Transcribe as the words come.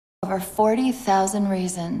Over 40,000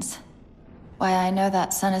 reasons why I know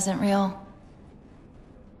that sun isn't real.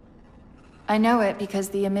 I know it because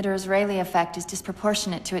the emitter's Rayleigh effect is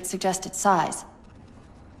disproportionate to its suggested size.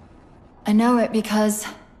 I know it because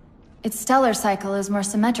its stellar cycle is more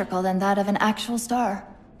symmetrical than that of an actual star.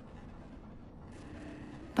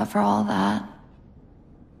 But for all that,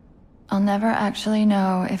 I'll never actually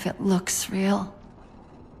know if it looks real.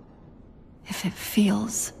 If it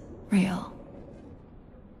feels real.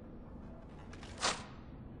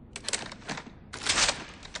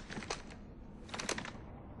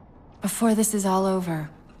 Before this is all over,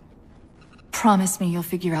 promise me you'll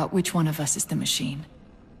figure out which one of us is the machine.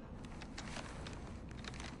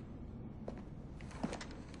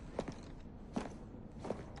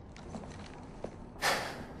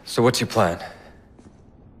 So what's your plan?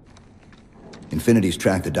 Infinity's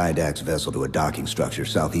tracked the Didact's vessel to a docking structure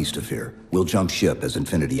southeast of here. We'll jump ship as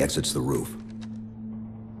Infinity exits the roof.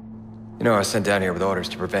 You know, I was sent down here with orders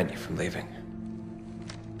to prevent you from leaving.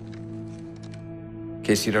 In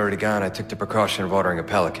case you'd already gone, I took the precaution of ordering a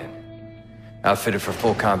Pelican, outfitted for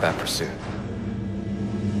full combat pursuit.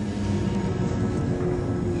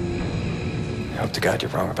 I hope to God you're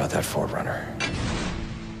wrong about that Forerunner.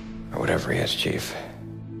 Or whatever he is, Chief.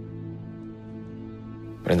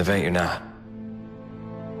 But in the event you're not.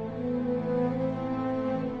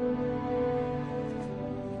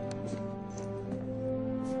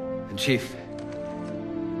 And Chief,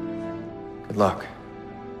 good luck.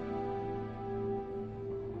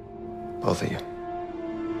 Both of you.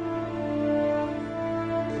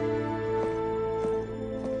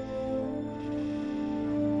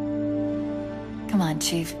 Come on,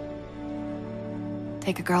 Chief.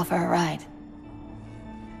 Take a girl for a ride.